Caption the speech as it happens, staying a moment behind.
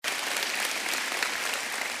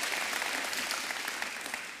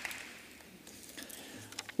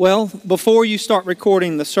Well, before you start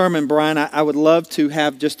recording the sermon, Brian, I would love to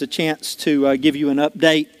have just a chance to give you an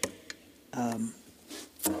update. An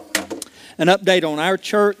update on our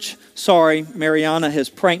church. Sorry, Mariana has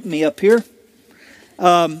pranked me up here.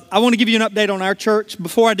 I want to give you an update on our church.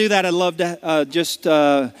 Before I do that, I'd love to just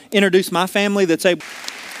introduce my family that's able.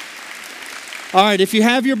 All right, if you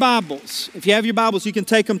have your Bibles, you can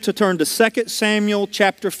take them to turn to 2 Samuel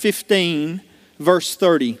chapter 15, verse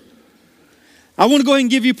 30. I want to go ahead and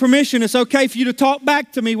give you permission. It's okay for you to talk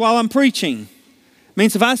back to me while I'm preaching. It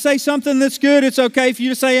means if I say something that's good, it's okay for you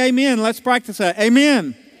to say amen. Let's practice that.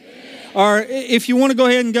 Amen. Or if you want to go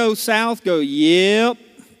ahead and go south, go yep,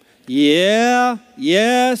 yeah,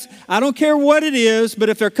 yes. I don't care what it is, but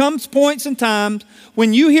if there comes points and times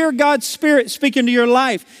when you hear God's Spirit speaking to your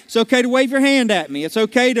life, it's okay to wave your hand at me. It's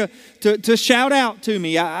okay to shout out to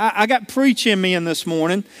me. I got preach in me in this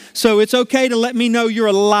morning, so it's okay to let me know you're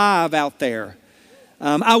alive out there.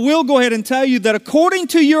 I will go ahead and tell you that according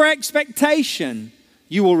to your expectation,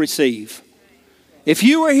 you will receive. If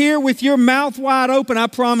you are here with your mouth wide open, I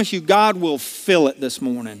promise you God will fill it this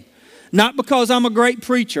morning. Not because I'm a great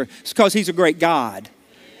preacher, it's because He's a great God.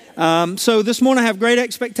 So this morning I have great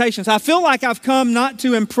expectations. I feel like I've come not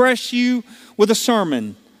to impress you with a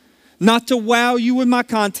sermon, not to wow you with my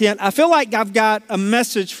content. I feel like I've got a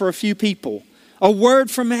message for a few people. A word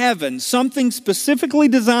from heaven, something specifically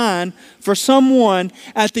designed for someone.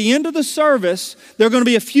 At the end of the service, there are going to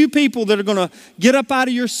be a few people that are going to get up out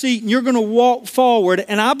of your seat and you're going to walk forward.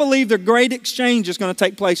 And I believe the great exchange is going to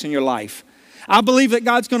take place in your life. I believe that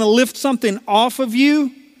God's going to lift something off of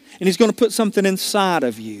you and He's going to put something inside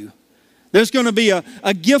of you. There's going to be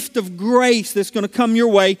a gift of grace that's going to come your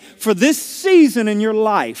way for this season in your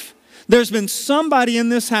life. There's been somebody in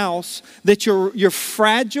this house that you're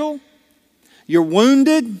fragile. You're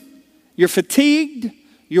wounded, you're fatigued,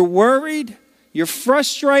 you're worried, you're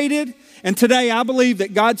frustrated. And today I believe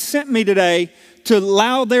that God sent me today to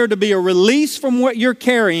allow there to be a release from what you're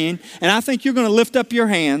carrying. And I think you're going to lift up your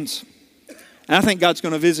hands. And I think God's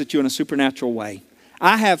going to visit you in a supernatural way.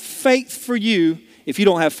 I have faith for you if you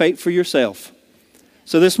don't have faith for yourself.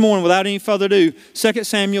 So this morning, without any further ado, 2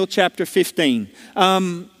 Samuel chapter 15.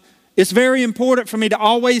 It's very important for me to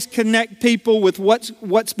always connect people with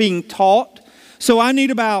what's being taught. So I need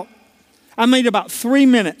about 4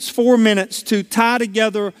 minutes to tie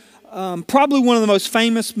together probably one of the most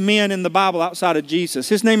famous men in the Bible outside of Jesus.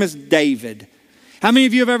 His name is David. How many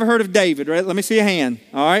of you have ever heard of David? Right? Let me see a hand.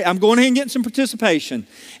 All right, I'm going ahead and getting some participation.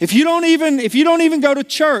 If you don't even go to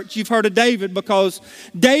church, you've heard of David because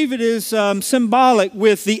David is symbolic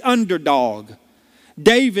with the underdog.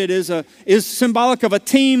 David is symbolic of a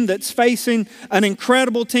team that's facing an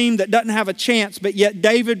incredible team that doesn't have a chance, but yet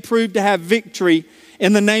David proved to have victory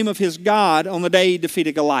in the name of his God on the day he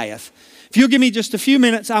defeated Goliath. If you'll give me just a few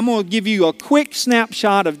minutes, I'm going to give you a quick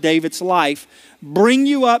snapshot of David's life, bring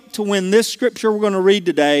you up to when this scripture we're going to read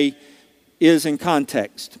today is in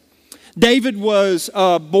context. David was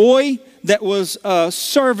a boy that was a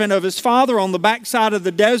servant of his father on the backside of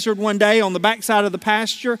the desert one day, on the backside of the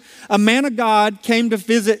pasture. A man of God came to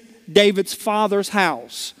visit David's father's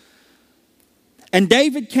house. And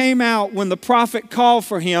David came out when the prophet called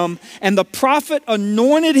for him, and the prophet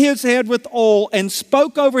anointed his head with oil and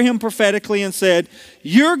spoke over him prophetically and said,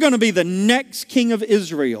 "You're going to be the next king of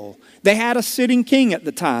Israel." They had a sitting king at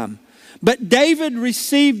the time. But David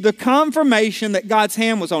received the confirmation that God's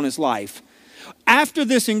hand was on his life. After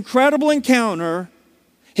this incredible encounter,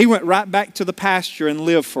 he went right back to the pasture and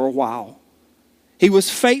lived for a while. He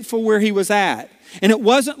was faithful where he was at. And it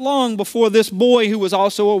wasn't long before this boy, who was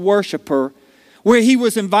also a worshiper, where he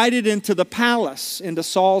was invited into the palace, into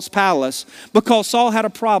Saul's palace, because Saul had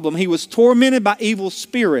a problem. He was tormented by evil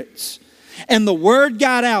spirits. And the word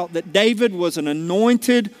got out that David was an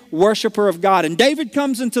anointed worshiper of God. And David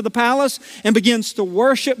comes into the palace and begins to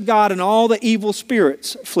worship God, and all the evil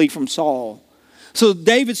spirits flee from Saul. So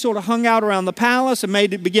David sort of hung out around the palace and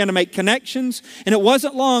began to make connections. And it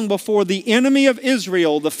wasn't long before the enemy of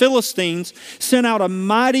Israel, the Philistines, sent out a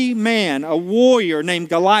mighty man, a warrior named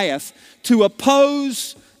Goliath, to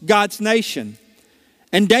oppose God's nation.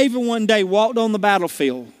 And David one day walked on the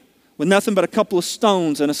battlefield with nothing but a couple of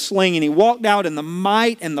stones and a sling. And he walked out in the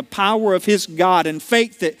might and the power of his God, and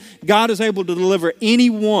faith that God is able to deliver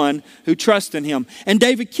anyone who trusts in Him. And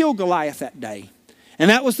David killed Goliath that day. And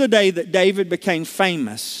that was the day that David became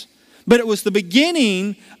famous. But it was the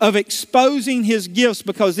beginning of exposing his gifts,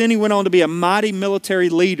 because then he went on to be a mighty military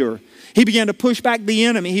leader. He began to push back the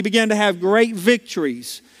enemy. He began to have great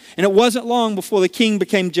victories. And it wasn't long before the king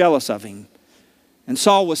became jealous of him. And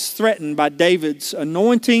Saul was threatened by David's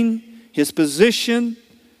anointing, his position,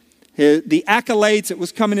 the accolades that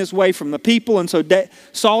was coming his way from the people. And so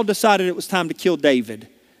Saul decided it was time to kill David.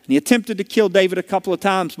 And he attempted to kill David a couple of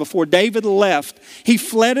times. Before David left, he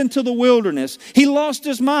fled into the wilderness. He lost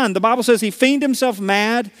his mind. The Bible says he feigned himself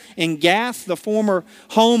mad in Gath, the former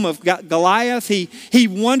home of Goliath. He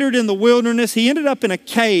wandered in the wilderness. He ended up in a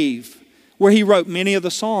cave where he wrote many of the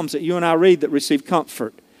Psalms that you and I read that receive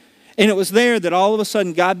comfort. And it was there that all of a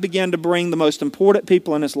sudden God began to bring the most important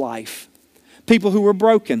people in his life. People who were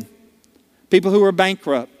broken. People who were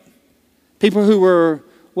bankrupt. People who were,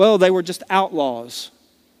 well, they were just outlaws.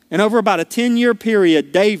 And over about a 10-year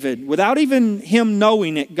period, David, without even him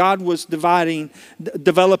knowing it, God was developing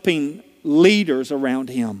leaders around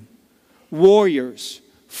him. Warriors,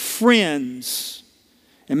 friends,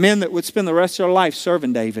 and men that would spend the rest of their life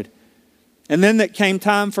serving David. And then that came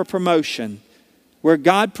time for promotion, where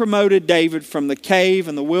God promoted David from the cave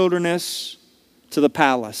and the wilderness to the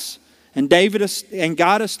palace. And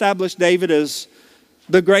God established David as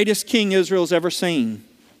the greatest king Israel's ever seen.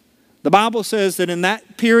 The Bible says that in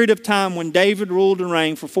that period of time when David ruled and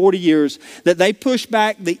reigned for 40 years, that they pushed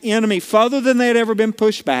back the enemy further than they had ever been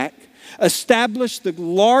pushed back, established the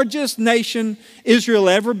largest nation Israel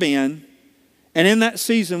ever been, and in that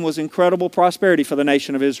season was incredible prosperity for the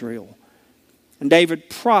nation of Israel. And David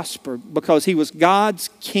prospered because he was God's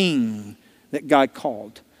king that God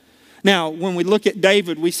called. Now, when we look at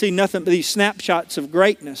David, we see nothing but these snapshots of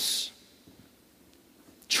greatness,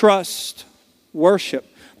 trust, worship.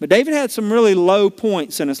 But David had some really low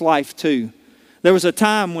points in his life too. There was a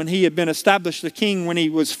time when he had been established the king when he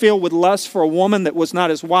was filled with lust for a woman that was not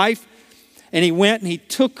his wife. And he went and he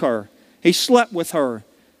took her. He slept with her.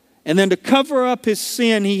 And then to cover up his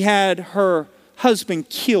sin, he had her husband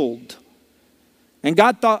killed. And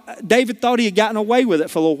David thought he had gotten away with it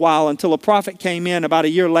for a little while until a prophet came in about a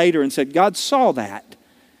year later and said, God saw that.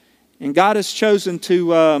 And God has chosen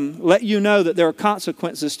to let you know that there are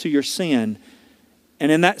consequences to your sin.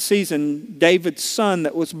 And in that season, David's son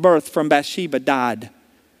that was birthed from Bathsheba died.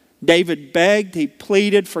 David begged, he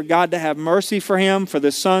pleaded for God to have mercy for him, for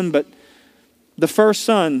the son. But the first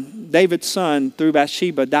son, David's son, through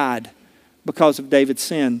Bathsheba, died because of David's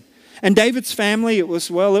sin. And David's family, it was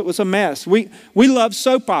a mess. We love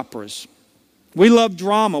soap operas. We love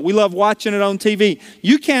drama. We love watching it on TV.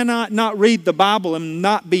 You cannot not read the Bible and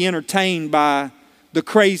not be entertained by the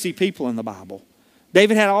crazy people in the Bible.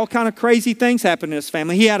 David had all kind of crazy things happen in his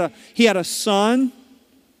family. He had a son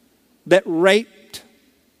that raped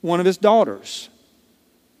one of his daughters.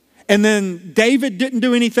 And then David didn't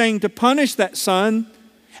do anything to punish that son,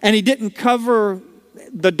 and he didn't cover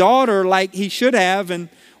the daughter like he should have. And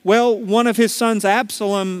well, one of his sons,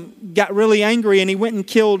 Absalom, got really angry and he went and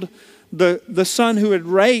killed the son who had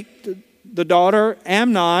raped the daughter,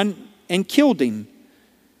 Amnon, and killed him.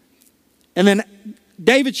 And then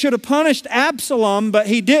David should have punished Absalom, but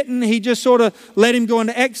he didn't. He just sort of let him go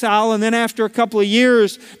into exile. And then after a couple of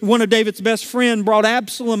years, one of David's best friends brought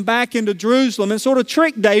Absalom back into Jerusalem and sort of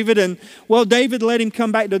tricked David. And well, David let him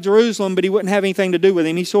come back to Jerusalem, but he wouldn't have anything to do with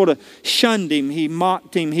him. He sort of shunned him. He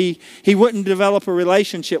mocked him. He wouldn't develop a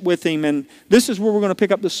relationship with him. And this is where we're going to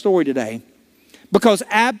pick up the story today. Because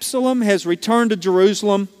Absalom has returned to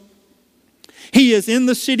Jerusalem. He is in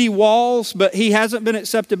the city walls, but he hasn't been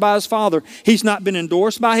accepted by his father. He's not been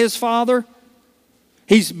endorsed by his father.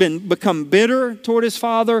 He's become bitter toward his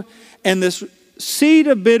father. And this seed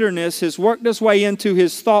of bitterness has worked its way into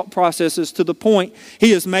his thought processes to the point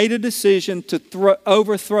he has made a decision to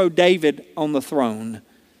overthrow David on the throne.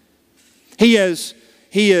 He has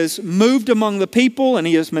moved among the people and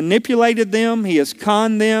he has manipulated them. He has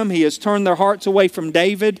conned them. He has turned their hearts away from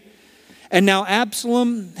David. And now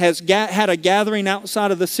Absalom has had a gathering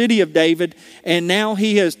outside of the city of David, and now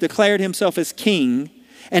he has declared himself as king.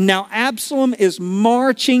 And now Absalom is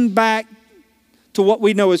marching back to what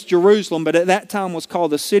we know as Jerusalem, but at that time was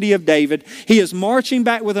called the city of David. He is marching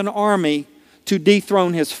back with an army to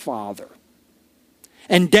dethrone his father.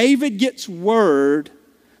 And David gets word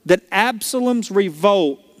that Absalom's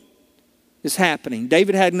revolt is happening.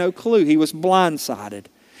 David had no clue. He was blindsided.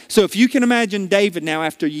 So if you can imagine David now,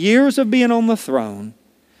 after years of being on the throne,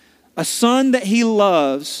 a son that he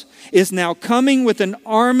loves is now coming with an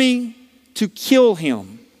army to kill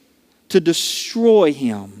him, to destroy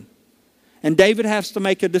him. And David has to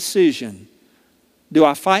make a decision. Do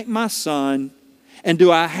I fight my son? And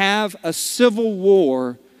do I have a civil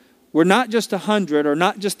war where not just 100 or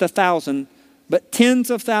not just 1,000, but tens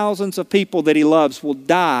of thousands of people that he loves will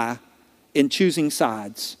die in choosing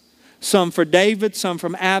sides? Some for David, some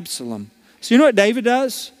from Absalom. So you know what David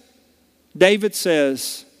does? David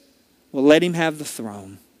says, well, let him have the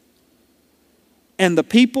throne. And the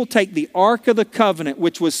people take the Ark of the Covenant,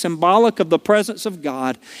 which was symbolic of the presence of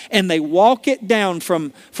God, and they walk it down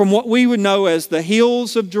from what we would know as the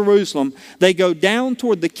hills of Jerusalem. They go down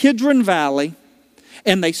toward the Kidron Valley,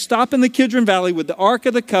 and they stop in the Kidron Valley with the Ark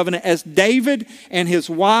of the Covenant as David and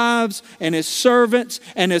his wives and his servants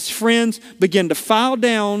and his friends begin to file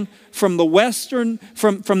down from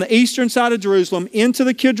the eastern side of Jerusalem into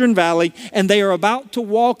the Kidron Valley, and they are about to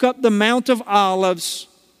walk up the Mount of Olives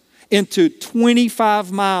into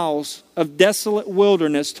 25 miles of desolate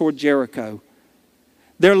wilderness toward Jericho.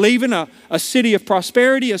 They're leaving a city of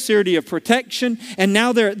prosperity, a city of protection, and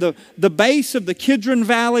now they're at the base of the Kidron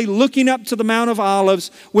Valley looking up to the Mount of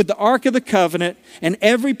Olives with the Ark of the Covenant, and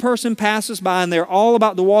every person passes by and they're all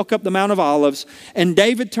about to walk up the Mount of Olives. And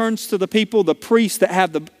David turns to the people, the priests that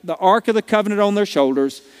have the Ark of the Covenant on their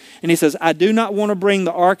shoulders, and he says, I do not want to bring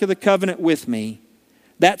the Ark of the Covenant with me.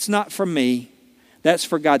 That's not for me. That's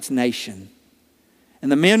for God's nation.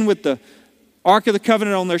 And the men with the Ark of the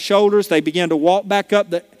Covenant on their shoulders, they began to walk back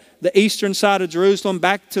up the eastern side of Jerusalem,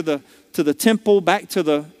 back to the temple, back to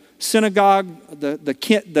the synagogue,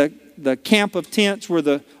 the camp of tents where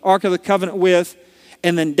the Ark of the Covenant with.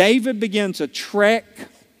 And then David begins a trek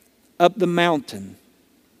up the mountain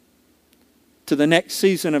to the next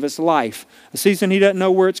season of his life, a season he doesn't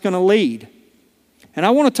know where it's going to lead. And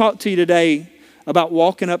I want to talk to you today about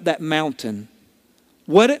walking up that mountain.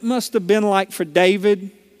 What it must have been like for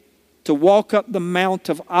David to walk up the Mount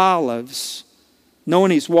of Olives,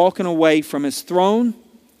 knowing he's walking away from his throne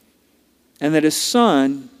and that his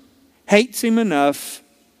son hates him enough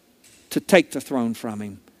to take the throne from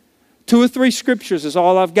him. 2 or 3 scriptures is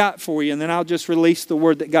all I've got for you, and then I'll just release the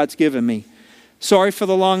word that God's given me. Sorry for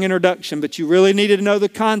the long introduction, but you really needed to know the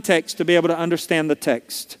context to be able to understand the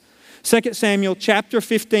text. 2 Samuel chapter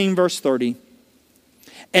 15, verse 30.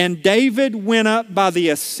 And David went up by the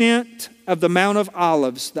ascent of the Mount of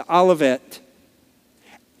Olives, the Olivet.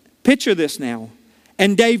 Picture this now.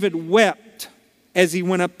 And David wept as he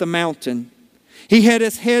went up the mountain. He had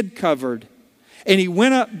his head covered, and he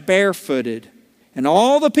went up barefooted. And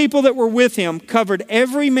all the people that were with him covered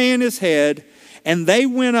every man his head, and they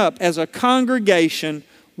went up as a congregation,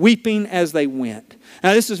 weeping as they went.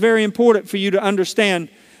 Now this is very important for you to understand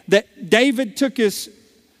that David took his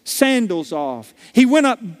sandals off. He went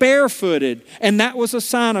up barefooted, and that was a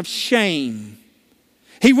sign of shame.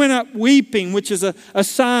 He went up weeping, which is a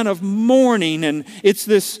sign of mourning, and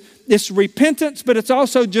it's repentance, but it's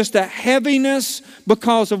also just a heaviness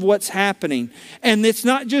because of what's happening. And it's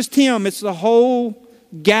not just him, it's the whole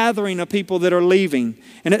gathering of people that are leaving.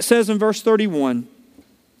 And it says in verse 31,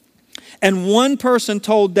 and one person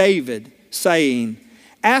told David, saying,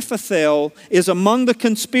 Ahithophel is among the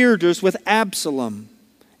conspirators with Absalom.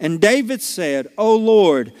 And David said, O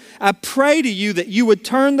Lord, I pray to you that you would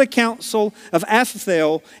turn the counsel of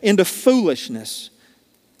Ahithophel into foolishness.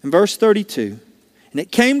 In verse 32, and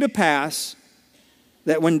it came to pass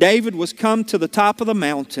that when David was come to the top of the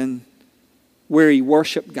mountain where he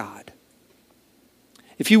worshiped God.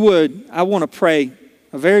 If you would, I want to pray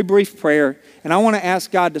a very brief prayer, and I want to ask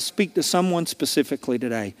God to speak to someone specifically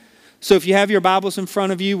today. So if you have your Bibles in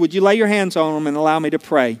front of you, would you lay your hands on them and allow me to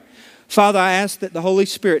pray? Father, I ask that the Holy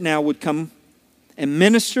Spirit now would come and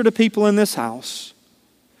minister to people in this house,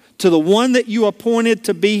 to the one that you appointed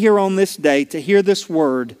to be here on this day, to hear this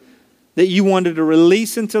word that you wanted to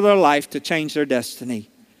release into their life to change their destiny.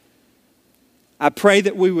 I pray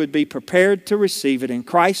that we would be prepared to receive it. In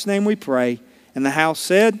Christ's name we pray. And the house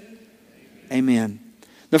said, Amen.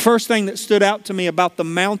 The first thing that stood out to me about the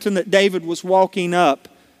mountain that David was walking up,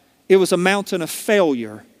 it was a mountain of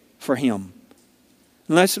failure for him.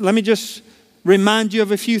 Let me just remind you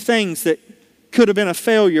of a few things that could have been a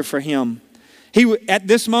failure for him. At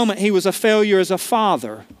this moment, he was a failure as a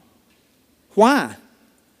father. Why?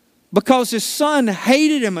 Because his son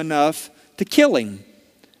hated him enough to kill him.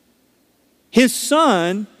 His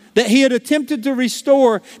son that he had attempted to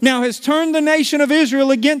restore now has turned the nation of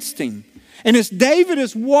Israel against him. And as David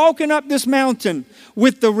is walking up this mountain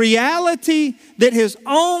with the reality that his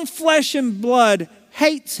own flesh and blood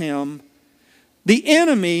hates him, the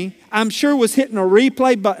enemy, I'm sure, was hitting a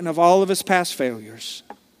replay button of all of his past failures.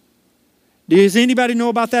 Does anybody know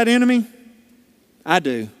about that enemy? I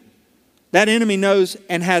do. That enemy knows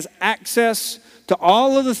and has access to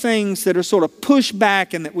all of the things that are sort of pushed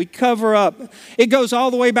back and that we cover up. It goes all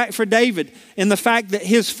the way back for David in the fact that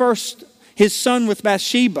his son with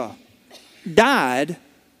Bathsheba died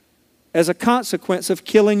as a consequence of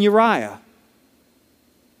killing Uriah.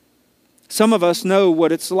 Some of us know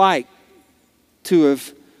what it's like to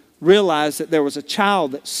have realized that there was a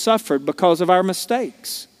child that suffered because of our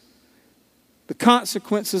mistakes. The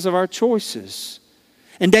consequences of our choices.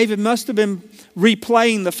 And David must have been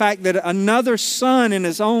replaying the fact that another son in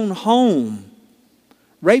his own home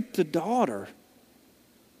raped a daughter.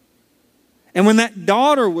 And when that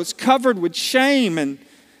daughter was covered with shame and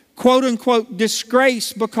quote unquote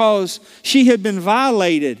disgrace because she had been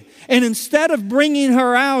violated, and instead of bringing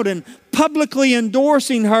her out and publicly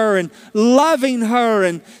endorsing her and loving her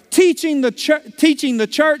and teaching the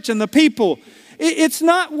church and the people, it's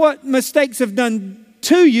not what mistakes have done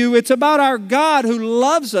to you. It's about our God who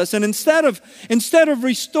loves us. And instead of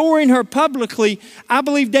restoring her publicly, I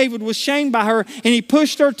believe David was shamed by her, and he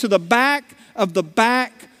pushed her to the back of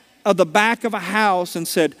a house and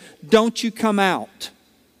said, "Don't you come out,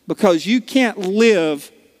 because you can't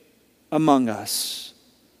live among us."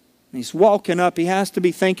 And he's walking up. He has to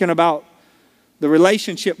be thinking about the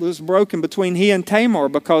relationship that was broken between he and Tamar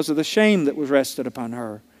because of the shame that was rested upon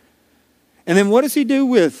her. And then what does he do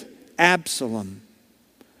with Absalom?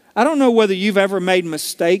 I don't know whether you've ever made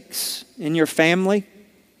mistakes in your family.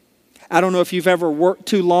 I don't know if you've ever worked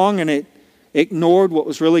too long and it ignored what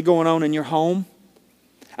was really going on in your home.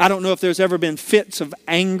 I don't know if there's ever been fits of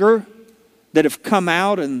anger that have come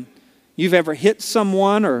out and you've ever hit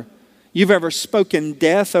someone, or you've ever spoken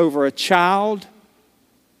death over a child.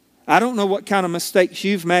 I don't know what kind of mistakes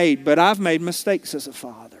you've made, but I've made mistakes as a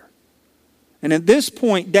father. And at this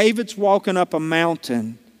point, David's walking up a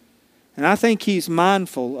mountain, and I think he's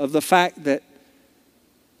mindful of the fact that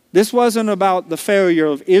this wasn't about the failure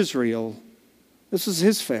of Israel. This was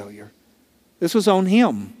his failure. This was on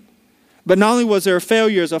him. But not only was there a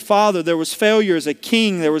failure as a father, there was failure as a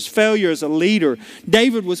king, there was failure as a leader.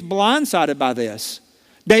 David was blindsided by this.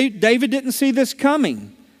 David didn't see this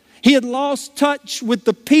coming. He had lost touch with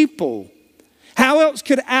the people. How else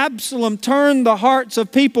could Absalom turn the hearts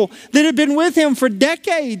of people that had been with him for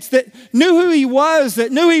decades, that knew who he was,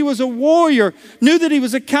 that knew he was a warrior, knew that he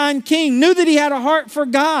was a kind king, knew that he had a heart for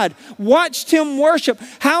God, watched him worship?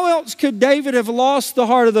 How else could David have lost the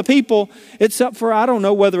heart of the people except for, I don't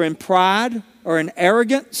know, whether in pride or in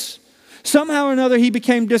arrogance? Somehow or another he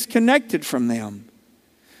became disconnected from them.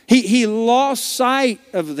 He lost sight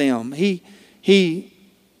of them. He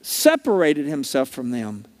separated himself from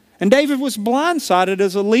them. And David was blindsided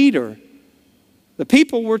as a leader. The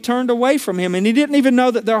people were turned away from him, and he didn't even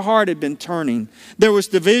know that their heart had been turning. There was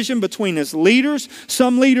division between his leaders.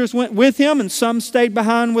 Some leaders went with him, and some stayed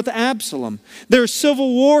behind with Absalom. There's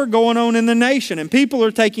civil war going on in the nation, and people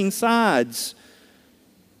are taking sides.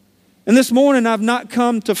 And this morning, I've not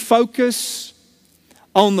come to focus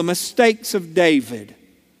on the mistakes of David,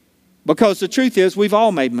 because the truth is, we've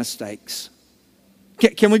all made mistakes.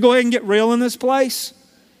 Can we go ahead and get real in this place?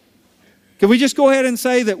 Can we just go ahead and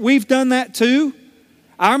say that we've done that too?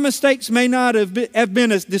 Our mistakes may not have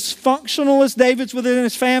been as dysfunctional as David's within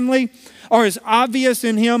his family, or as obvious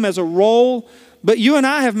in him as a role, but you and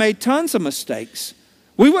I have made tons of mistakes.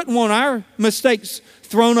 We wouldn't want our mistakes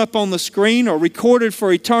thrown up on the screen or recorded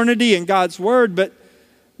for eternity in God's Word, but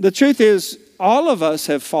the truth is, all of us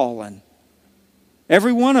have fallen.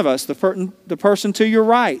 Every one of us, the person to your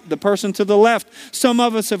right, the person to the left. Some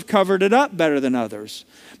of us have covered it up better than others.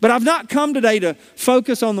 But I've not come today to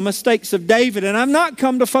focus on the mistakes of David, and I've not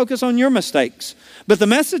come to focus on your mistakes. But the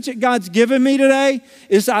message that God's given me today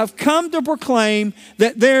is I've come to proclaim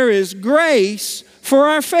that there is grace for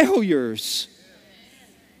our failures.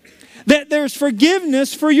 That there's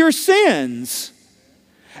forgiveness for your sins.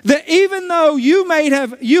 That even though you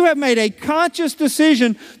have made a conscious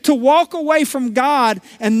decision to walk away from God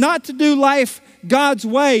and not to do life God's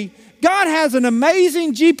way, God has an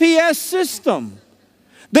amazing GPS system.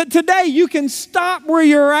 That today you can stop where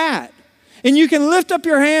you're at and you can lift up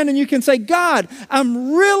your hand and you can say, God,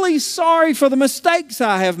 I'm really sorry for the mistakes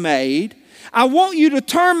I have made. I want you to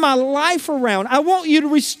turn my life around. I want you to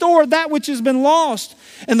restore that which has been lost.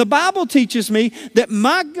 And the Bible teaches me that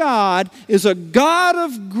my God is a God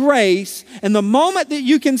of grace. And the moment that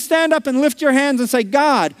you can stand up and lift your hands and say,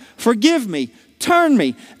 God, forgive me, turn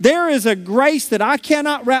me, there is a grace that I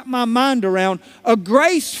cannot wrap my mind around. A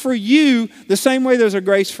grace for you the same way there's a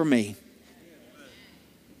grace for me.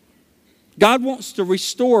 God wants to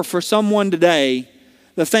restore for someone today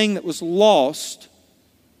the thing that was lost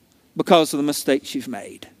because of the mistakes you've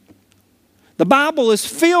made. The Bible is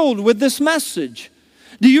filled with this message.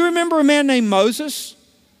 Do you remember a man named Moses?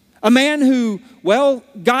 A man who,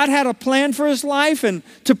 God had a plan for his life and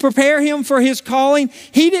to prepare him for his calling.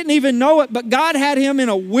 He didn't even know it, but God had him in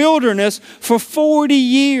a wilderness for 40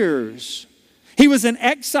 years. He was in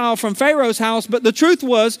exile from Pharaoh's house, but the truth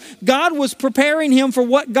was, God was preparing him for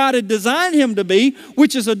what God had designed him to be,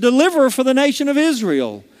 which is a deliverer for the nation of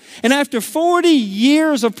Israel. And after 40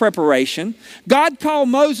 years of preparation, God called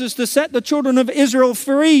Moses to set the children of Israel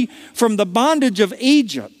free from the bondage of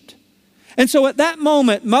Egypt. And so at that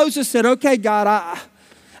moment, Moses said, okay, God,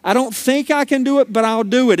 I don't think I can do it, but I'll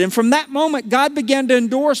do it. And from that moment, God began to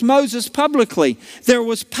endorse Moses publicly. There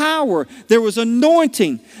was power. There was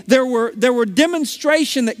anointing. There were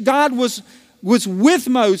demonstration that God was with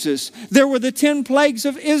Moses. There were the 10 plagues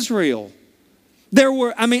of Israel.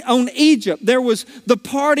 On Egypt, there was the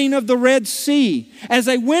parting of the Red Sea. As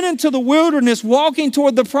they went into the wilderness, walking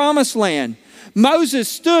toward the promised land, Moses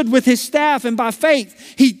stood with his staff, and by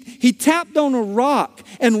faith, he tapped on a rock,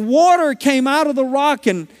 and water came out of the rock,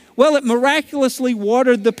 and it miraculously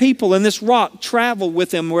watered the people, and this rock traveled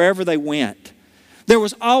with them wherever they went. There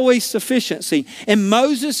was always sufficiency. And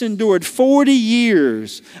Moses endured 40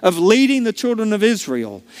 years of leading the children of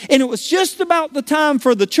Israel. And it was just about the time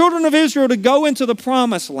for the children of Israel to go into the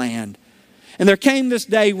promised land. And there came this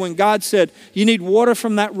day when God said, you need water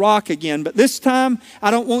from that rock again. But this time,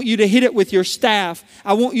 I don't want you to hit it with your staff.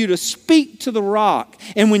 I want you to speak to the rock.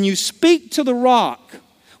 And when you speak to the rock,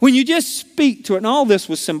 when you just speak to it, and all this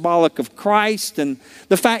was symbolic of Christ and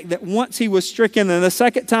the fact that once he was stricken, and the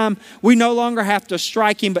second time we no longer have to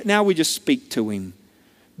strike him, but now we just speak to him.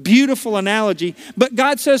 Beautiful analogy. But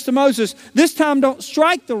God says to Moses, this time don't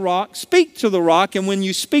strike the rock, speak to the rock, and when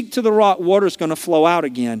you speak to the rock, water's going to flow out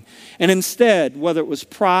again. And instead, whether it was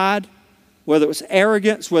pride, whether it was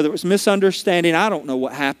arrogance, whether it was misunderstanding, I don't know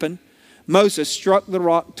what happened, Moses struck the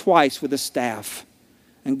rock twice with a staff.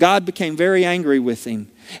 And God became very angry with him.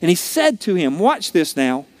 And he said to him, watch this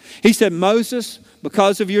now. He said, Moses,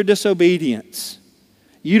 because of your disobedience,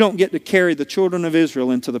 you don't get to carry the children of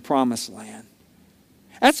Israel into the promised land.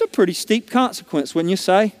 That's a pretty steep consequence, wouldn't you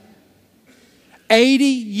say? 80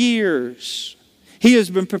 years. He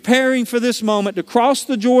has been preparing for this moment to cross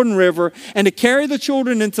the Jordan River and to carry the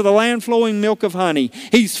children into the land flowing milk of honey.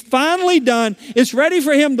 He's finally done. It's ready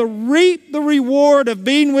for him to reap the reward of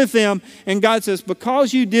being with them. And God says,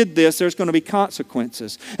 because you did this, there's going to be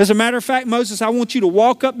consequences. As a matter of fact, Moses, I want you to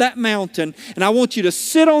walk up that mountain, and I want you to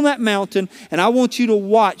sit on that mountain, and I want you to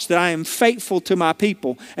watch that I am faithful to my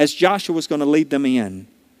people as Joshua was going to lead them in.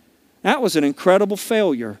 That was an incredible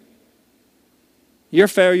failure. Your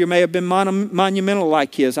failure may have been monumental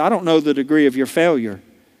like his. I don't know the degree of your failure.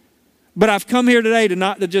 But I've come here today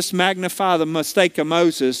not to just magnify the mistake of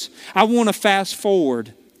Moses. I want to fast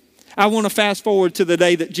forward. I want to fast forward to the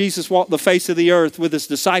day that Jesus walked the face of the earth with his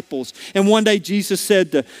disciples. And one day Jesus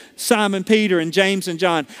said to Simon Peter and James and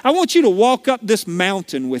John, I want you to walk up this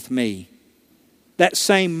mountain with me. That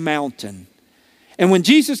same mountain. And when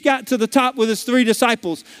Jesus got to the top with his 3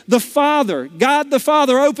 disciples, God the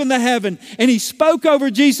Father opened the heaven and he spoke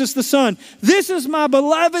over Jesus the Son. This is my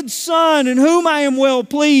beloved Son in whom I am well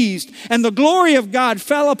pleased. And the glory of God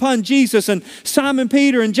fell upon Jesus, and Simon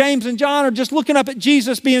Peter and James and John are just looking up at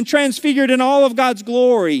Jesus being transfigured in all of God's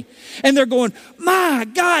glory. And they're going, my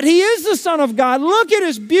God, he is the Son of God. Look at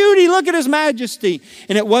his beauty. Look at his majesty.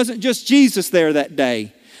 And it wasn't just Jesus there that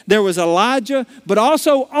day. There was Elijah, but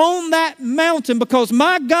also on that mountain, because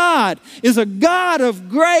my God is a God of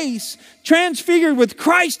grace, transfigured with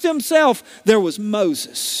Christ himself, there was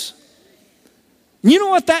Moses. You know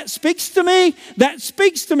what that speaks to me? That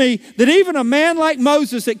speaks to me that even a man like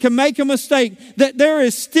Moses that can make a mistake, that there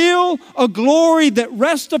is still a glory that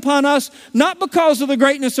rests upon us, not because of the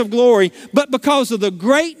greatness of glory, but because of the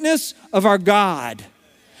greatness of our God.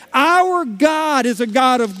 Our God is a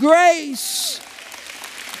God of grace.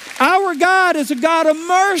 Our God is a God of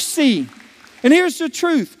mercy. And here's the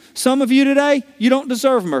truth. Some of you today, you don't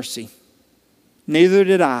deserve mercy. Neither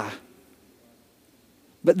did I.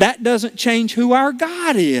 But that doesn't change who our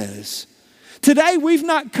God is. Today, we've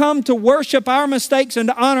not come to worship our mistakes and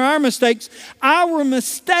to honor our mistakes. Our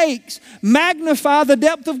mistakes magnify the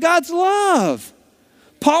depth of God's love.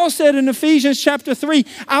 Paul said in Ephesians chapter 3,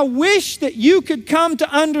 I wish that you could come to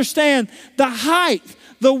understand the height,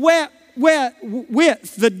 the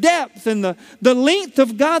width, the depth, and the length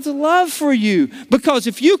of God's love for you. Because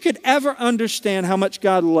if you could ever understand how much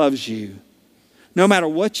God loves you, no matter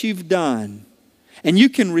what you've done, and you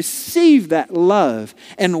can receive that love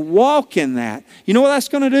and walk in that, you know what that's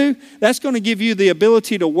going to do? That's going to give you the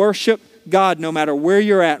ability to worship God no matter where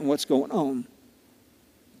you're at and what's going on.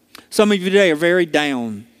 Some of you today are very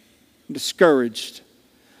down, discouraged,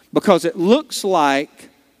 because it looks like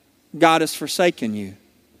God has forsaken you.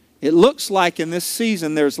 It looks like in this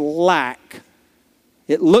season there's lack.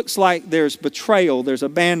 It looks like there's betrayal, there's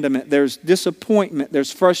abandonment, there's disappointment,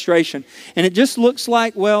 there's frustration. And it just looks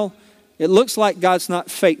like, it looks like God's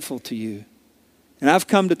not faithful to you. And I've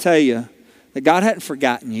come to tell you that God hadn't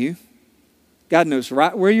forgotten you. God knows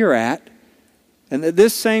right where you're at. And that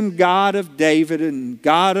this same God of David and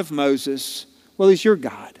God of Moses, well, He's your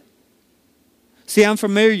God. See, I'm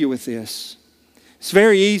familiar with this. It's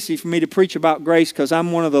very easy for me to preach about grace because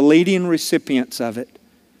I'm one of the leading recipients of it.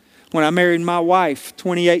 When I married my wife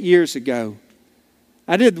 28 years ago,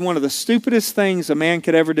 I did one of the stupidest things a man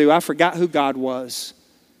could ever do. I forgot who God was.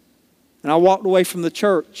 And I walked away from the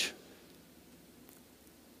church.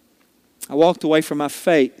 I walked away from my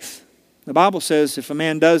faith. The Bible says if a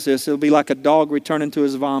man does this, it'll be like a dog returning to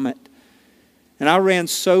his vomit. And I ran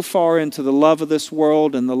so far into the love of this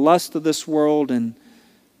world and the lust of this world, and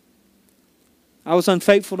I was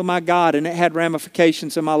unfaithful to my God, and it had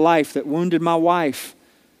ramifications in my life that wounded my wife.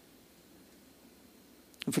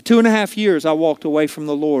 And for 2.5 years, I walked away from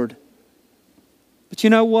the Lord. But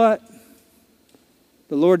you know what?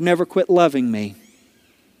 The Lord never quit loving me.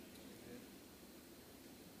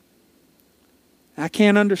 I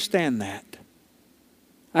can't understand that.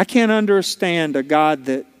 I can't understand a God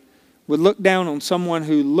that would look down on someone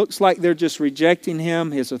who looks like they're just rejecting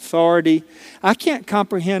Him, His authority. I can't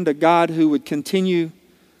comprehend a God who would continue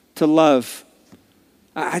to love.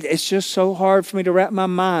 It's just so hard for me to wrap my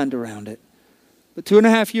mind around it. But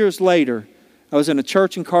 2.5 years later, I was in a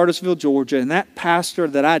church in Cartersville, Georgia, and that pastor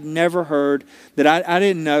that I'd never heard, that I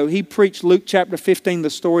didn't know, he preached Luke chapter 15, the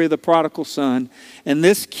story of the prodigal son. And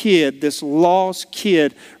this kid, this lost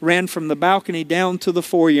kid, ran from the balcony down to the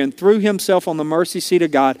foyer and threw himself on the mercy seat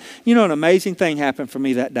of God. You know, an amazing thing happened for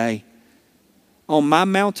me that day. On my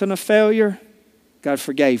mountain of failure, God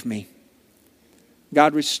forgave me.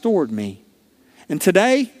 God restored me. And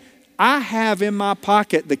today, I have in my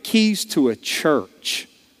pocket the keys to a church.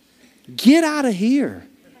 Get out of here.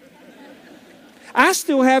 I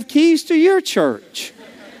still have keys to your church.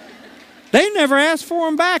 They never asked for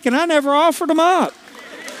them back, and I never offered them up.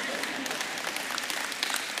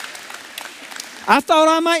 I thought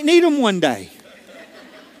I might need them one day.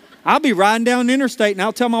 I'll be riding down the interstate, and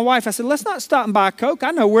I'll tell my wife, I said, let's not stop and buy a Coke.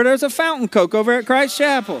 I know where there's a fountain Coke over at Christ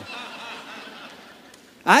Chapel.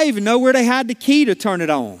 I even know where they had the key to turn it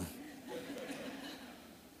on.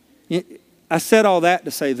 I said all that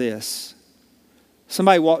to say this.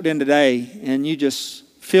 Somebody walked in today and you just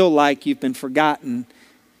feel like you've been forgotten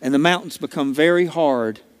and the mountains become very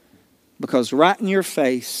hard because right in your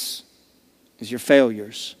face is your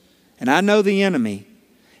failures. And I know the enemy.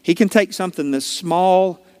 He can take something that's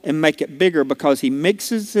small and make it bigger because he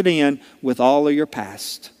mixes it in with all of your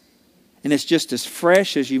past. And it's just as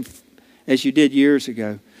fresh as you did years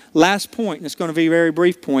ago. Last point, and it's going to be a very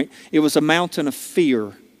brief point. It was a mountain of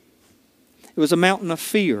fear. It was a mountain of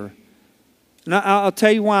fear. And I'll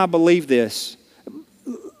tell you why I believe this.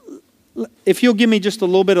 If you'll give me just a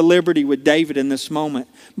little bit of liberty with David in this moment.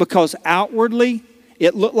 Because outwardly,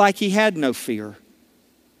 it looked like he had no fear.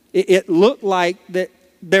 It looked like that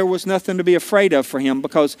there was nothing to be afraid of for him.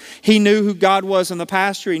 Because he knew who God was in the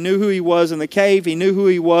pasture. He knew who He was in the cave. He knew who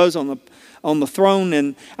He was on the throne.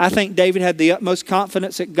 And I think David had the utmost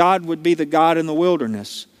confidence that God would be the God in the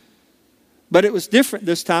wilderness. But it was different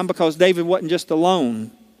this time because David wasn't just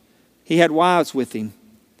alone. He had wives with him.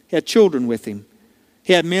 He had children with him.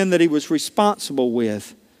 He had men that he was responsible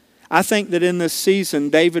with. I think that in this season,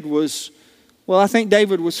 David was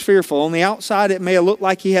fearful. On the outside, it may have looked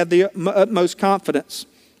like he had the utmost confidence.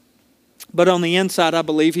 But on the inside, I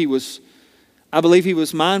believe he was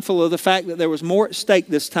mindful of the fact that there was more at stake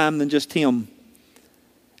this time than just him.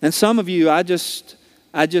 And some of you, I just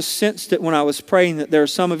sensed it when I was praying that there are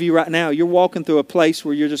some of you right now, you're walking through a place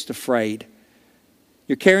where you're just afraid.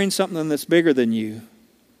 You're carrying something that's bigger than you.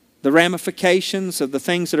 The ramifications of the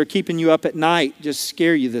things that are keeping you up at night just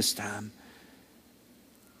scare you this time.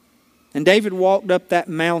 And David walked up that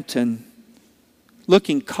mountain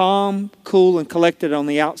looking calm, cool, and collected on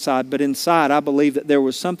the outside. But inside, I believe that there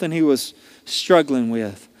was something he was struggling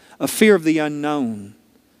with. A fear of the unknown.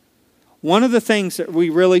 One of the things that we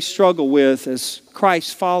really struggle with as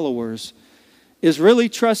Christ followers is really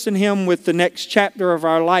trusting Him with the next chapter of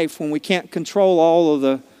our life when we can't control all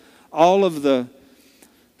of the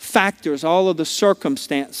factors, all of the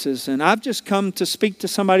circumstances. And I've just come to speak to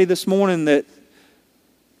somebody this morning that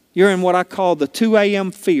you're in what I call the 2 a.m.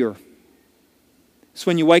 fear. It's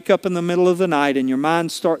when you wake up in the middle of the night and your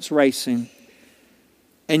mind starts racing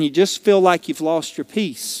and you just feel like you've lost your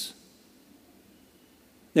peace.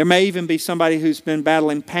 There may even be somebody who's been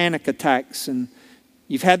battling panic attacks and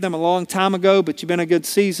you've had them a long time ago, but you've been a good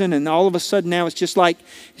season, and all of a sudden now it's just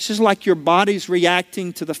like your body's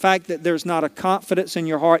reacting to the fact that there's not a confidence in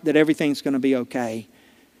your heart that everything's going to be okay.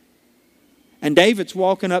 And David's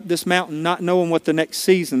walking up this mountain not knowing what the next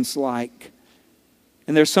season's like.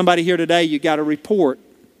 And there's somebody here today, you got a report.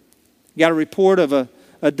 You got a report of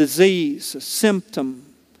a disease, a symptom.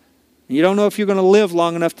 You don't know if you're going to live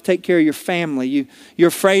long enough to take care of your family. You're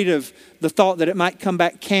afraid of the thought that it might come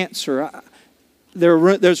back cancer.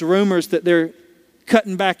 There's rumors that they're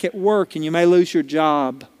cutting back at work and you may lose your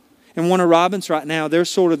job. In Warner Robins right now, there's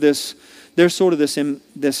sort of this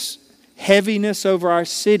heaviness over our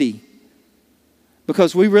city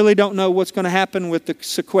because we really don't know what's going to happen with the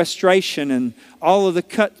sequestration and all of the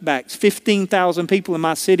cutbacks. 15,000 people in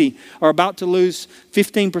my city are about to lose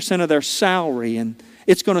 15% of their salary, and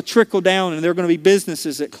it's going to trickle down, and there are going to be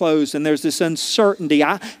businesses that close, and there's this uncertainty.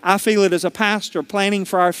 I feel it as a pastor, planning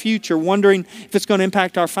for our future, wondering if it's going to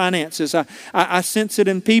impact our finances. I sense it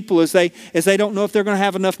in people as they don't know if they're going to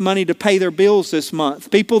have enough money to pay their bills this month.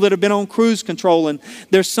 People that have been on cruise control, and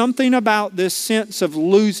there's something about this sense of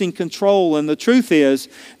losing control, and the truth is,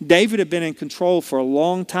 David had been in control for a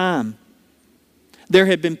long time. There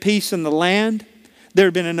had been peace in the land. There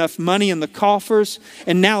had been enough money in the coffers.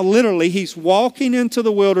 And now literally he's walking into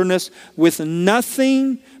the wilderness with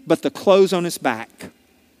nothing but the clothes on his back.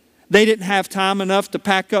 They didn't have time enough to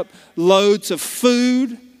pack up loads of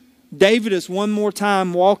food. David is one more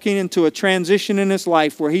time walking into a transition in his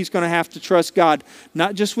life where he's going to have to trust God,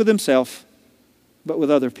 not just with himself, but with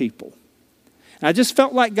other people. And I just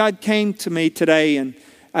felt like God came to me today and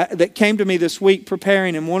that came to me this week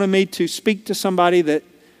preparing and wanted me to speak to somebody that,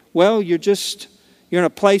 well, you're in a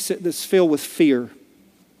place that's filled with fear.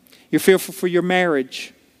 You're fearful for your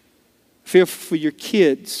marriage. Fearful for your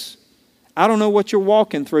kids. I don't know what you're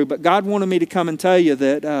walking through, but God wanted me to come and tell you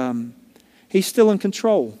that He's still in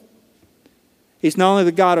control. He's not only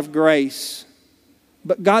the God of grace,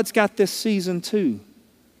 but God's got this season too.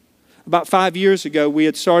 About 5 years ago, we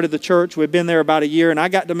had started the church. We'd been there about a year, and I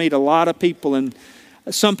got to meet a lot of people. And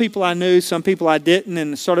some people I knew, some people I didn't,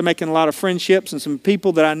 and started making a lot of friendships. And some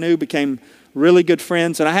people that I knew became really good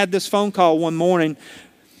friends. And I had this phone call one morning.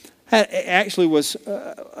 It actually was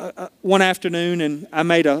one afternoon, and I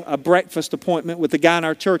made a breakfast appointment with the guy in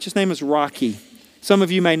our church. His name is Rocky. Some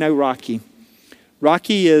of you may know Rocky.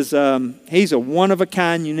 Rocky is, he's a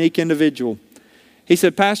one-of-a-kind, unique individual. He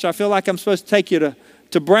said, Pastor, I feel like I'm supposed to take you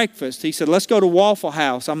to breakfast. He said, let's go to Waffle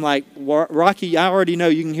House. I'm like, Rocky, I already know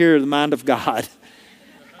you can hear the mind of God.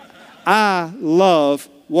 I love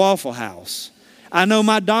Waffle House. I know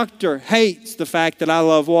my doctor hates the fact that I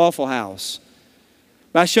love Waffle House.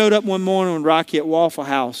 But I showed up one morning with Rocky at Waffle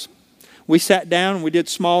House. We sat down and we did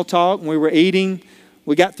small talk and we were eating.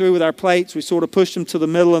 We got through with our plates. We sort of pushed them to the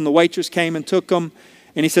middle and the waitress came and took them.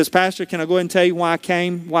 And he says, Pastor, can I go ahead and tell you why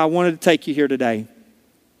I wanted to take you here today?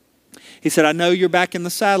 He said, I know you're back in the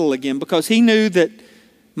saddle again, because he knew that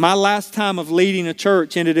my last time of leading a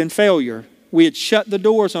church ended in failure. We had shut the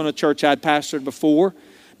doors on a church I'd pastored before.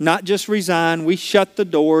 Not just resigned, we shut the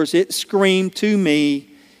doors. It screamed to me,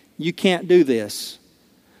 you can't do this.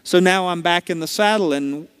 So now I'm back in the saddle,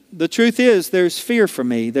 and the truth is there's fear for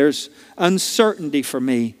me. There's uncertainty for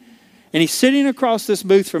me. And he's sitting across this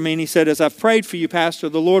booth from me, and he said, as I've prayed for you, Pastor,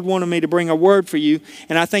 the Lord wanted me to bring a word for you,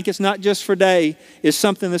 and I think it's not just for today. It's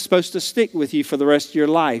something that's supposed to stick with you for the rest of your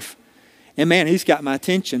life. And man, he's got my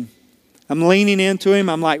attention. I'm leaning into him.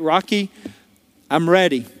 I'm like, Rocky, I'm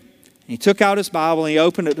ready. He took out his Bible and he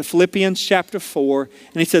opened it to Philippians chapter 4.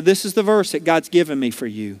 And he said, this is the verse that God's given me for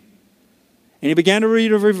you. And he began to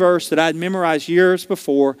read a verse that I'd memorized years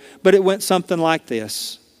before, but it went something like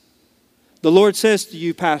this. The Lord says to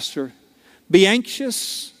you, Pastor, be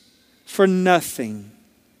anxious for nothing,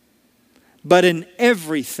 but in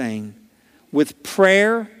everything with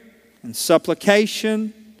prayer and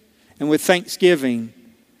supplication and with thanksgiving.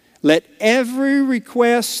 Let every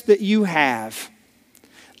request that you have,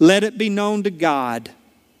 let it be known to God.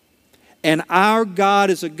 And our God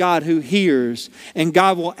is a God who hears, and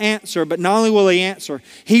God will answer. But not only will He answer,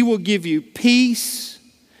 He will give you peace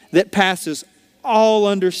that passes all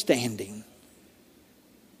understanding.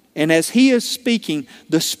 And as He is speaking,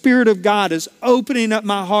 the Spirit of God is opening up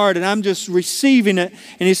my heart, and I'm just receiving it.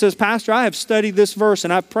 And He says, Pastor, I have studied this verse,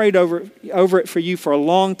 and I've prayed over it for you for a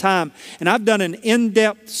long time. And I've done an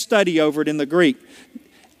in-depth study over it in the Greek.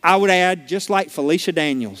 I would add, just like Felicia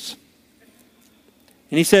Daniels.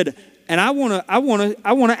 And he said, and I want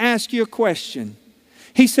to ask you a question.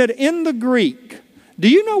 He said, in the Greek, do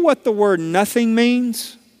you know what the word nothing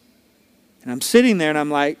means? And I'm sitting there and I'm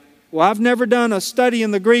like, well, I've never done a study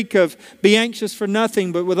in the Greek of be anxious for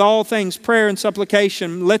nothing, but with all things prayer and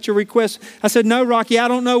supplication, let your requests. I said, no, Rocky, I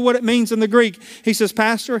don't know what it means in the Greek. He says,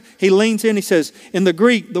 Pastor, he leans in, he says, in the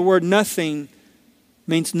Greek, the word nothing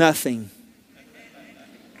means nothing.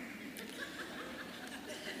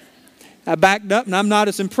 I backed up, and I'm not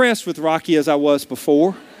as impressed with Rocky as I was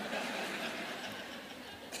before.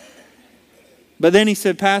 But then he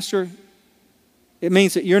said, Pastor, it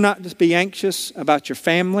means that you're not to be anxious about your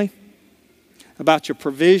family, about your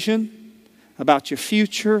provision, about your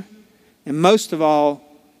future, and most of all,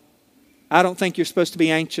 I don't think you're supposed to be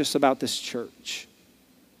anxious about this church.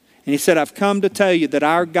 And he said, I've come to tell you that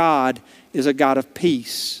our God is a God of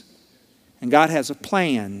peace. And God has a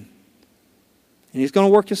plan. And He's going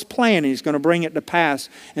to work His plan and He's going to bring it to pass.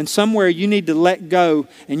 And somewhere you need to let go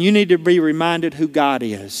and you need to be reminded who God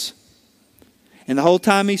is. And the whole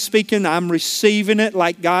time he's speaking, I'm receiving it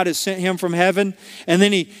like God has sent him from heaven. And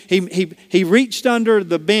then he reached under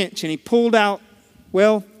the bench and he pulled out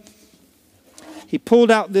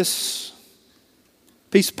this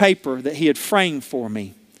piece of paper that he had framed for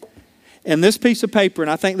me. And this piece of paper,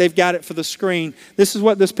 and I think they've got it for the screen, this is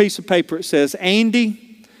what this piece of paper, it says,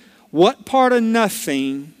 Andy, what part of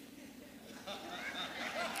nothing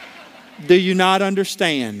do you not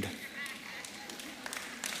understand?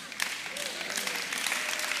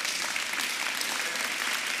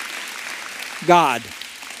 God.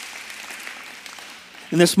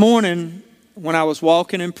 And this morning, when I was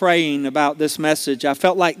walking and praying about this message, I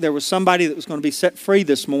felt like there was somebody that was going to be set free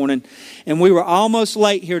this morning. And we were almost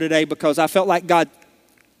late here today because I felt like God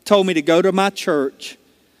told me to go to my church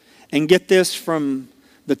and get this from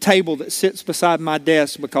the table that sits beside my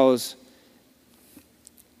desk, because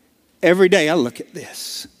every day I look at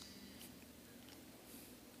this.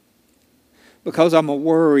 Because I'm a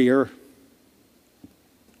worrier.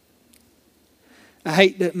 I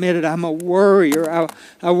hate to admit it, I'm a worrier.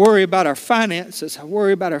 I worry about our finances. I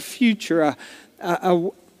worry about our future.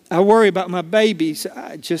 I worry about my babies.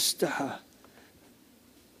 I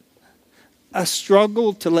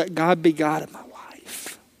struggle to let God be God in my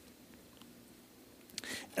life.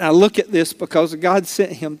 And I look at this because God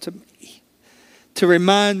sent him to me to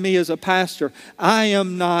remind me as a pastor, I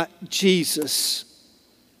am not Jesus.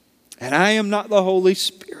 And I am not the Holy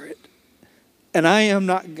Spirit. And I am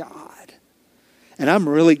not God. And I'm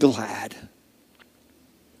really glad.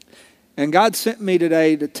 And God sent me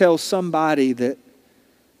today to tell somebody that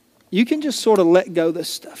you can just sort of let go of the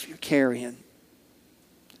stuff you're carrying.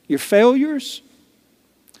 Your failures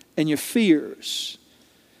and your fears.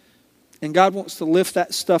 And God wants to lift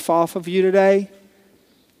that stuff off of you today.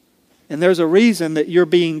 And there's a reason that you're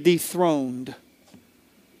being dethroned.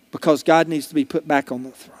 Because God needs to be put back on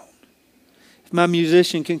the throne. If my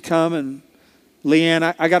musician can come, and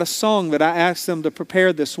Leanne, I got a song that I asked them to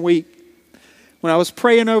prepare this week. When I was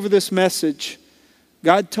praying over this message,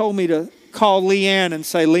 God told me to call Leanne and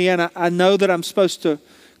say, Leanne, I know that I'm supposed to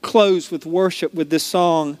close with worship with this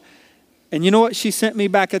song. And you know what? She sent me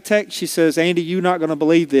back a text. She says, Andy, you're not going to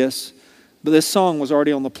believe this, but this song was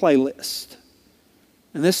already on the playlist.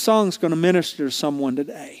 And this song's going to minister to someone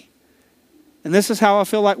today. And this is how I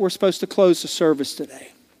feel like we're supposed to close the service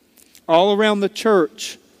today. All around the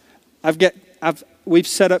church, we've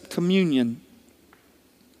set up communion.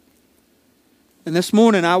 And this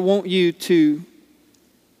morning I want to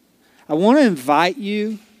invite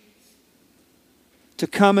you to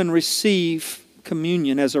come and receive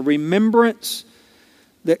communion as a remembrance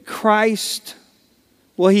that Christ,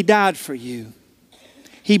 He died for you.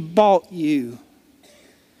 He bought you.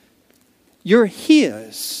 You're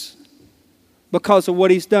His because of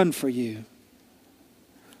what He's done for you.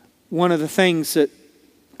 One of the things that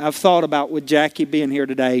I've thought about with Jackie being here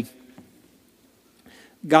today,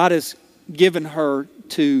 God has given her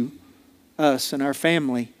to us and our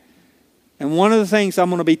family. And one of the things I'm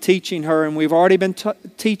going to be teaching her, and we've already been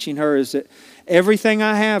teaching her, is that everything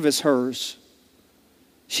I have is hers.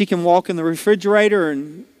 She can walk in the refrigerator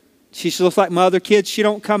and she looks like my other kids. She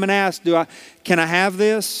don't come and ask, can I have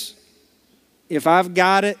this? If I've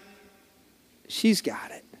got it, she's got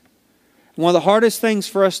it. One of the hardest things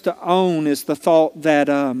for us to own is the thought that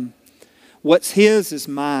what's His is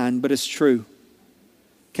mine, but it's true.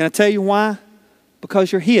 Can I tell you why?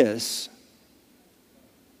 Because you're His.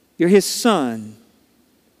 You're His son.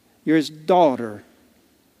 You're His daughter.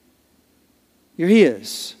 You're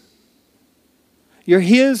His. You're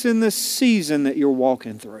His in this season that you're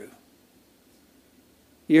walking through.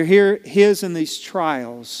 You're His in these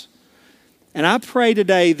trials. And I pray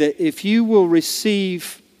today that if you will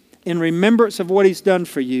receive, in remembrance of what He's done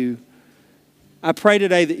for you, I pray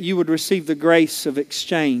today that you would receive the grace of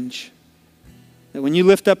exchange. That when you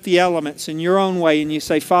lift up the elements in your own way and you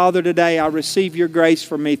say, Father, today I receive your grace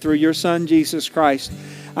for me through your Son, Jesus Christ.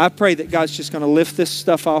 I pray that God's just going to lift this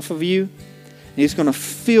stuff off of you. And He's going to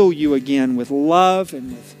fill you again with love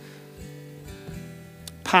and with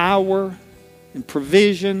power and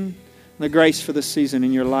provision. The grace for this season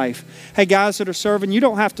in your life. Hey, guys that are serving, you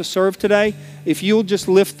don't have to serve today. If you'll just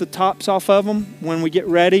lift the tops off of them when we get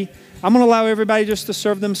ready, I'm going to allow everybody just to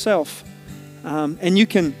serve themselves. And you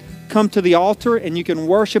can come to the altar and you can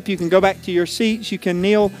worship. You can go back to your seats. You can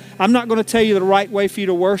kneel. I'm not going to tell you the right way for you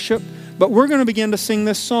to worship, but we're going to begin to sing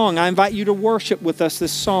this song. I invite you to worship with us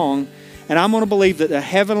this song. And I'm going to believe that a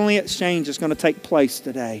heavenly exchange is going to take place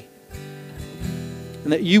today.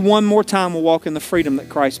 And that you one more time will walk in the freedom that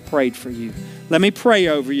Christ prayed for you. Let me pray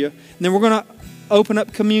over you. And then we're going to open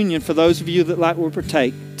up communion for those of you that like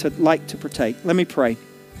to partake. Let me pray.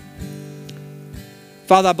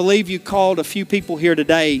 Father, I believe you called a few people here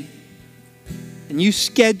today. And you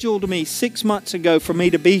scheduled me 6 months ago for me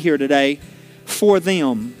to be here today for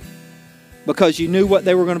them. Because you knew what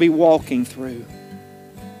they were going to be walking through.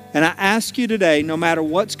 And I ask you today, no matter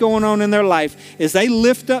what's going on in their life, as they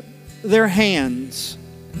lift up their hands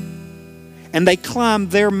and they climb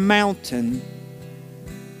their mountain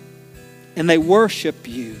and they worship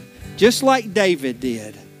you, just like David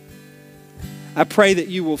did, I pray that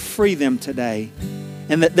you will free them today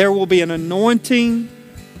and that there will be an anointing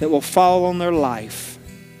that will fall on their life.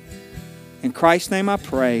 In Christ's name I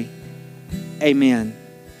pray, amen.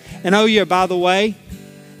 And oh yeah, by the way,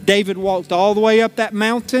 David walked all the way up that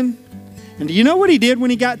mountain. And do you know what he did when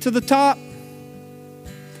he got to the top?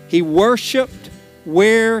 He worshiped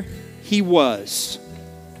where he was.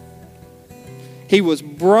 He was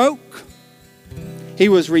broke. He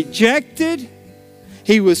was rejected.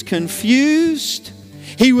 He was confused.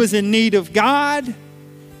 He was in need of God.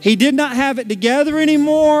 He did not have it together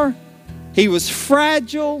anymore. He was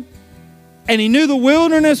fragile. And he knew the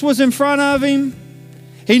wilderness was in front of him.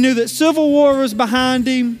 He knew that civil war was behind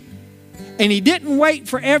him. And he didn't wait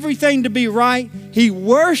for everything to be right. He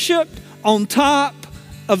worshiped on top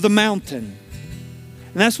of the mountain.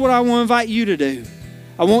 And that's what I want to invite you to do.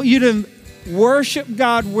 I want you to worship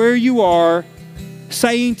God where you are,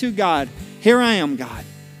 saying to God, here I am, God.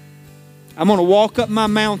 I'm going to walk up my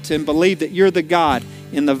mountain, believe that you're the God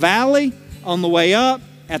in the valley, on the way up,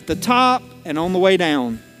 at the top, and on the way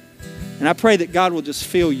down. And I pray that God will just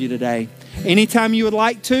fill you today. Anytime you would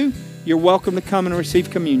like to, you're welcome to come and receive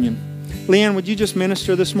communion. Leanne, would you just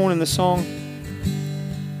minister this morning the song?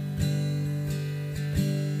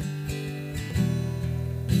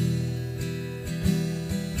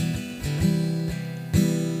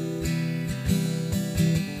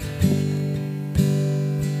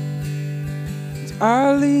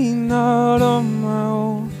 I lean not on my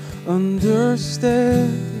own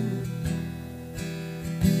understanding.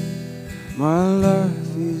 My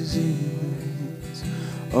life is in the hands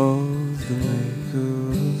of the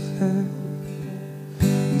Maker of heaven.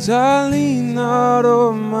 And I lean not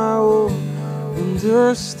on my own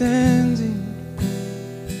understanding.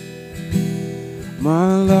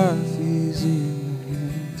 My life is in the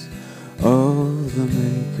hands of the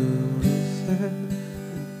Maker of heaven.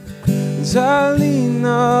 And I lean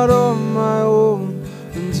not on my own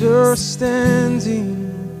understanding.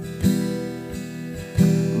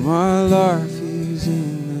 My life is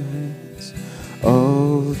in the hands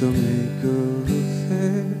of the Maker of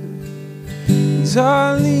heaven. And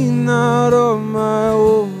I lean not on my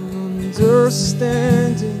own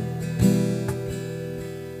understanding.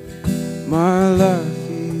 My life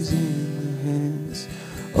is in the hands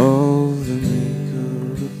of the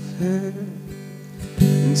Maker of heaven.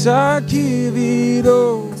 And I give it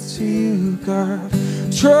all to you, God,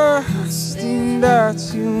 trusting that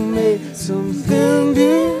you made something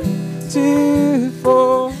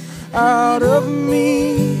beautiful out of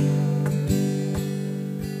me.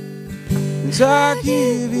 And I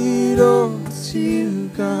give it all to you,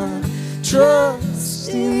 God,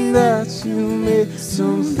 trusting that you made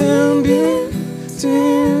something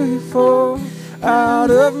beautiful out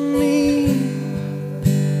of me.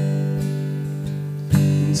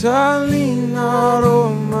 And I lean not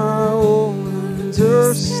on my own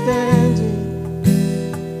understanding.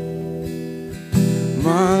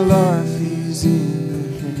 My life is in the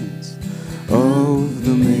hands of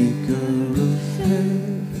the Maker of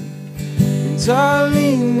heaven. And I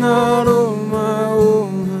lean not on my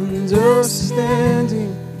own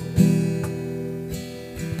understanding.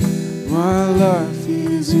 My life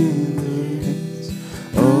is in the hands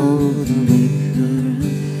of the Maker of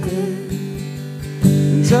heaven.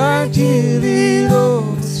 And I give it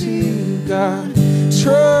all to you, God,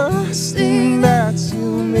 trusting that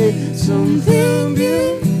you made something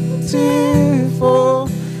beautiful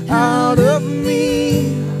out of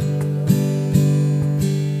me.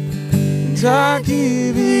 And I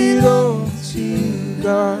give it all to you,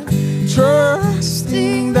 God,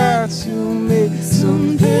 trusting that you made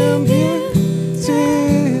something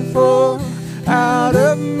beautiful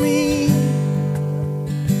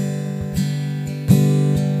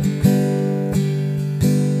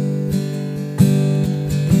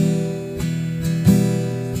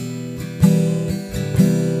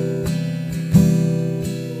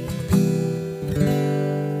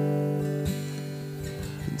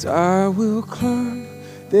And I will climb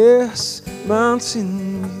this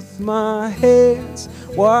mountain with my hands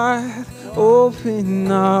wide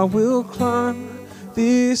open. I will climb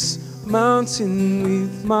this mountain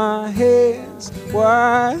with my hands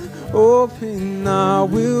wide open. I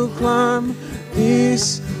will climb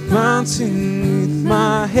this mountain with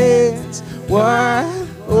my hands wide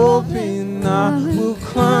open. I will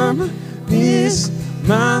climb this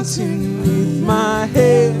mountain with my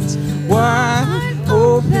hands wide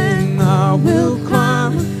open. I will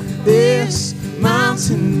climb this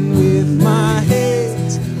mountain with my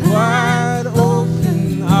hands wide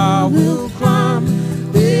open. I will climb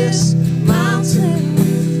this mountain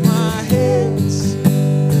with my hands.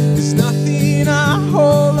 There's nothing I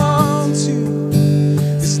hold on to.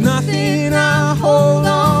 There's nothing I hold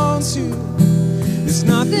on to. There's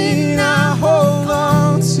nothing I hold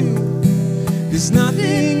on to. There's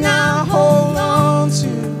nothing I hold on to.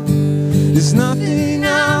 There's nothing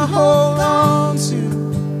I hold on to.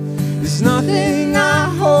 There's nothing I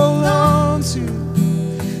hold on to.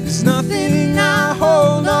 There's nothing I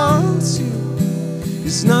hold on to.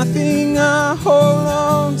 There's nothing I hold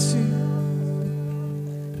on to.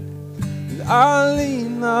 And I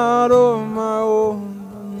lean not on my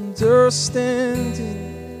own understanding.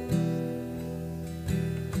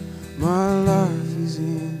 My life is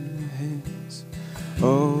in the hands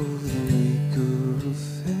of the maker of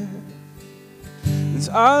heaven. And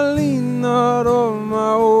I lean not on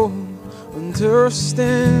my own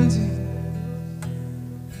understanding.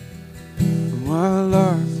 My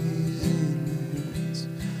life is in the hands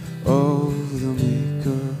of the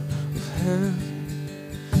maker of heaven.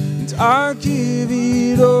 And I give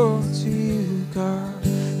it all to you, God,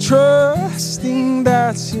 trusting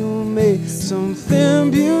that you'll make something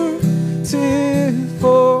beautiful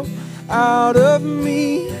out of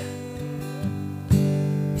me.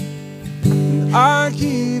 And I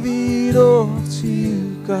give it all to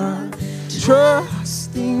you, God,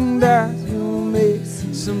 trusting that you'll make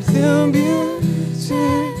something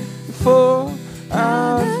beautiful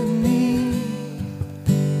out of me.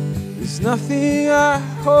 There's nothing I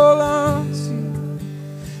hold on to.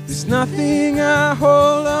 There's nothing I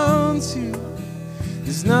hold on to.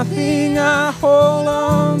 There's nothing I hold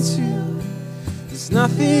on to. There's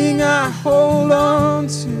nothing I hold on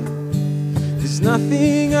to. There's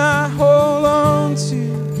nothing I hold on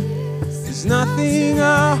to. There's nothing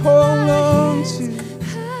I hold on to.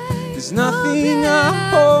 There's nothing I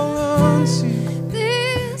hold on to.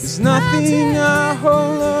 There's nothing I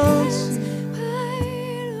hold on to.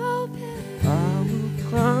 I will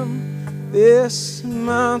climb this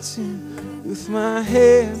mountain with my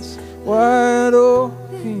hands wide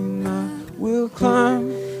open. I will climb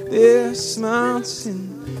this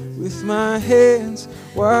mountain with my hands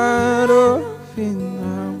wide open.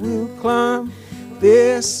 I will climb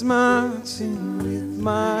this mountain with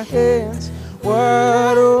my hands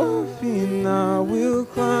wide open. I will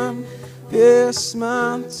climb this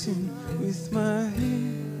mountain with my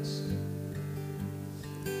hands.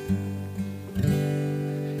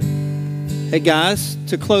 Hey guys,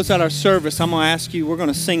 to close out our service, I'm going to ask you, we're going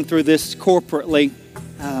to sing through this corporately.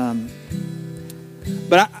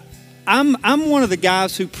 But I'm one of the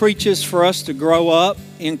guys who preaches for us to grow up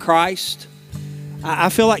in Christ. I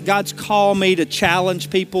feel like God's called me to challenge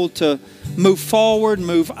people to move forward,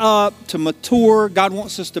 move up, to mature. God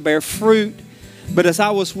wants us to bear fruit. But as I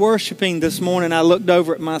was worshiping this morning, I looked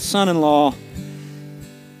over at my son-in-law,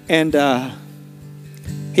 and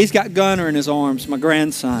he's got Gunner in his arms, my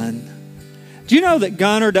grandson. Do you know that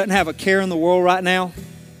Gunner doesn't have a care in the world right now?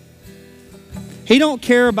 He don't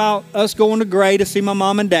care about us going to Gray to see my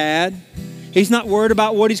mom and dad. He's not worried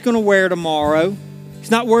about what he's going to wear tomorrow.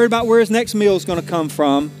 He's not worried about where his next meal is going to come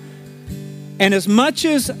from. And as much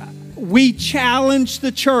as we challenge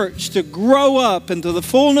the church to grow up into the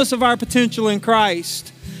fullness of our potential in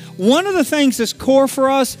Christ, one of the things that's core for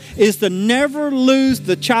us is to never lose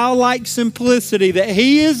the childlike simplicity that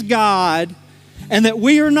He is God and that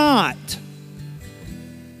we are not.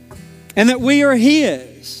 And that we are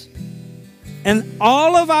His. And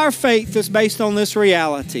all of our faith is based on this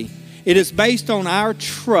reality. It is based on our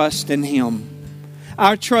trust in Him.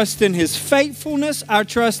 Our trust in His faithfulness, our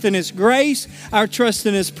trust in His grace, our trust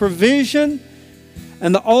in His provision.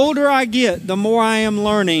 And the older I get, the more I am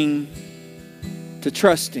learning to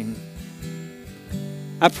trust Him.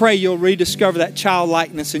 I pray you'll rediscover that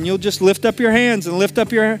childlikeness and you'll just lift up your hands and lift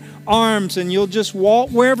up your arms and you'll just walk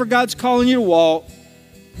wherever God's calling you to walk.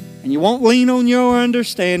 And you won't lean on your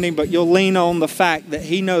understanding, but you'll lean on the fact that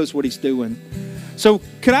He knows what He's doing. So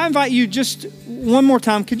could I invite you just one more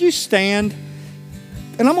time, could you stand?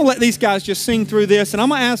 And I'm going to let these guys just sing through this. And I'm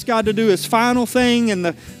going to ask God to do His final thing in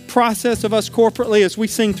the process of us corporately as we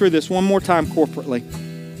sing through this one more time corporately.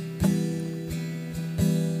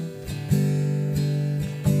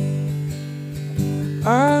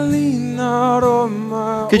 I lean out on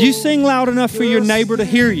my Could you sing loud enough for your neighbor to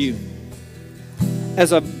hear you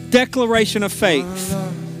as a declaration of faith?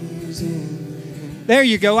 There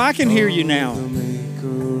you go. I can hear you now.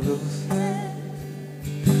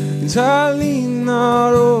 And I lean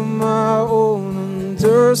not on my own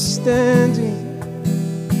understanding.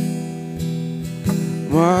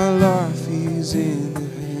 My life is in the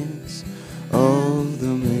hands of the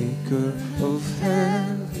Maker of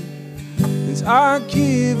heaven. And I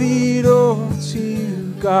give it all to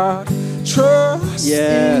you, God,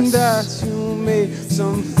 trusting that you make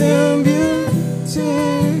something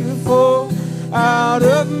beautiful out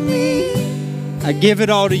of me. I give it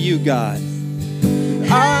all to you, God.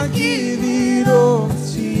 I give it all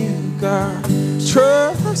to you, God,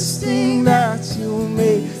 trusting that you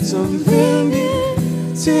make something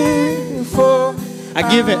beautiful. I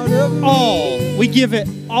give it all. We give it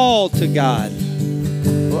all to God.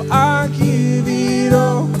 Well, I give it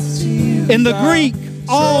all to you. In the Greek,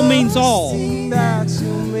 all means all.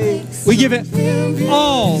 We give it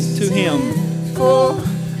all to Him.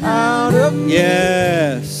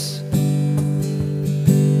 Yes.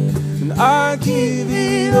 And I give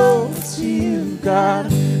it all to you,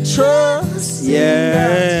 God. Trust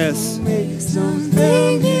that you make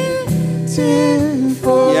something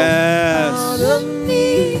beautiful out of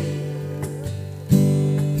me.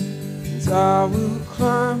 And I will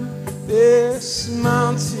climb this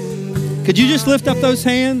mountain. Could you just lift up those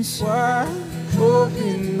hands?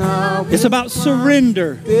 It's about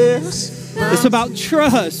surrender. It's about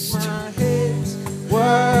trust.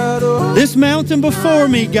 This mountain before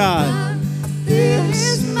me, God,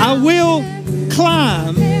 I will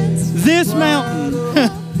climb this mountain.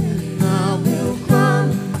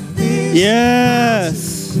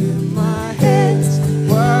 Yes.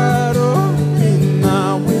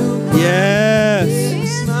 Yes.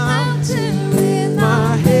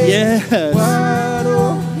 Yes.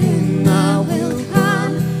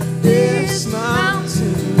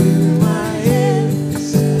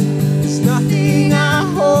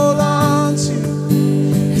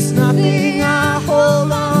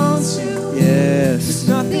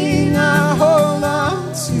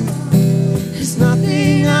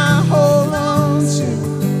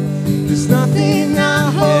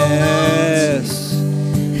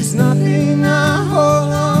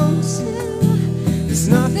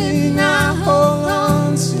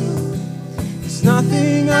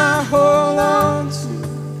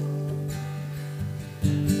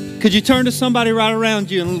 Could you turn to somebody right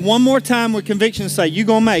around you and one more time with conviction say, you're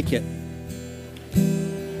going to make it.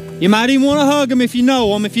 You might even want to hug them if you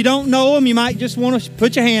know them. If you don't know them, you might just want to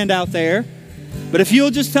put your hand out there. But if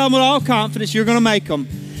you'll just tell them with all confidence, you're going to make them.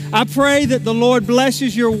 I pray that the Lord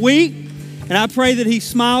blesses your week, and I pray that He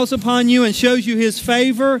smiles upon you and shows you His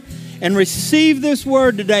favor, and receive this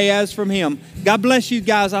word today as from Him. God bless you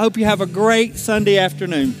guys. I hope you have a great Sunday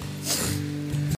afternoon.